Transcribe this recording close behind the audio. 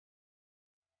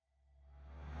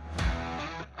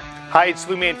Hi, it's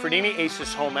Manfredini,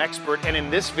 ACE's home expert, and in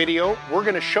this video, we're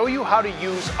going to show you how to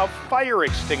use a fire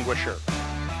extinguisher.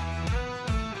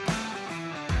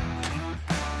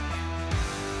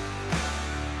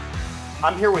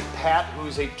 I'm here with Pat,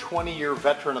 who's a 20-year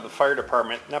veteran of the fire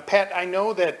department. Now, Pat, I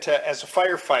know that as a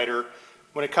firefighter,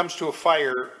 when it comes to a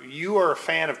fire, you are a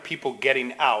fan of people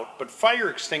getting out, but fire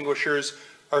extinguishers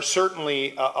are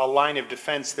certainly a line of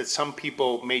defense that some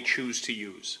people may choose to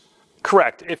use.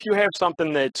 Correct. If you have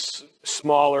something that's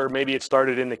smaller, maybe it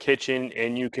started in the kitchen,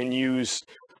 and you can use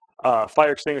a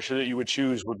fire extinguisher that you would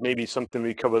choose would maybe something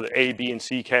we cover the A, B, and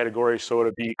C categories. So it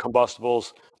would be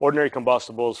combustibles, ordinary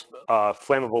combustibles,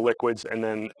 flammable liquids, and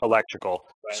then electrical.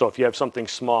 Right. So if you have something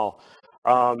small,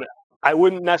 I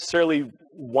wouldn't necessarily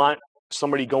want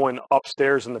somebody going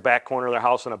upstairs in the back corner of their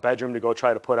house in a bedroom to go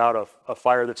try to put out a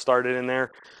fire that started in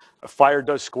there. A fire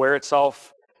does square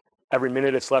itself every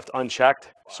minute it's left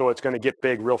unchecked, so it's going to get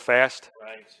big real fast.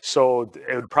 Right. So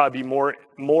it would probably be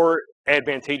more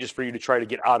advantageous for you to try to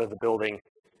get out of the building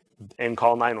and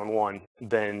call 911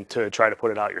 than to try to put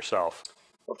it out yourself.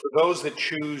 Well, for those that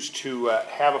choose to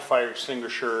have a fire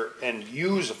extinguisher and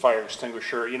use a fire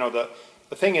extinguisher, you know, the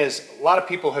thing is, a lot of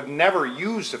people have never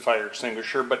used a fire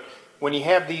extinguisher, but when you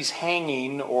have these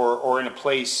hanging or in a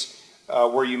place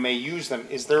where you may use them,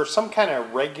 is there some kind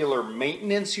of regular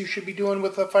maintenance you should be doing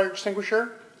with a fire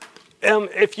extinguisher?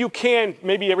 If you can,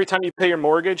 maybe every time you pay your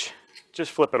mortgage,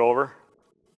 just flip it over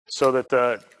so that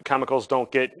the chemicals don't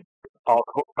get all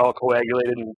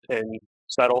coagulated and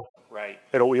settle. Right.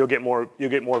 You'll get more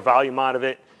volume out of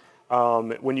it.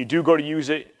 When you do go to use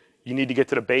it, you need to get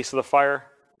to the base of the fire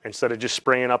instead of just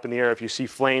spraying up in the air. If you see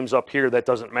flames up here, that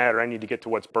doesn't matter. I need to get to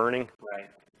what's burning. Right.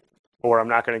 Or I'm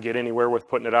not going to get anywhere with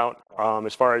putting it out.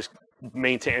 As far as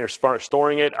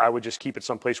storing it, I would just keep it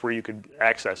someplace where you could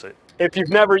access it. If you've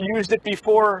never used it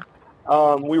before,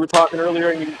 we were talking earlier,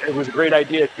 and it was a great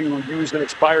idea if you use an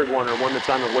expired one or one that's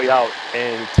on the way out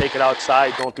and take it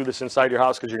outside. Don't do this inside your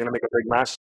house because you're going to make a big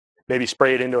mess. Maybe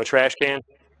spray it into a trash can,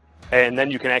 and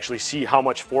then you can actually see how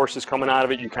much force is coming out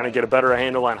of it. You kind of get a better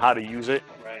handle on how to use it.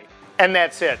 Right. And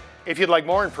that's it. If you'd like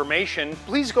more information,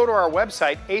 please go to our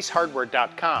website,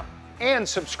 acehardware.com, and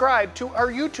subscribe to our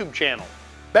YouTube channel.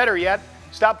 Better yet,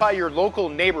 stop by your local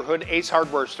neighborhood Ace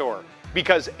Hardware store,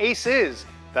 because Ace is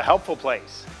the helpful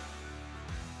place.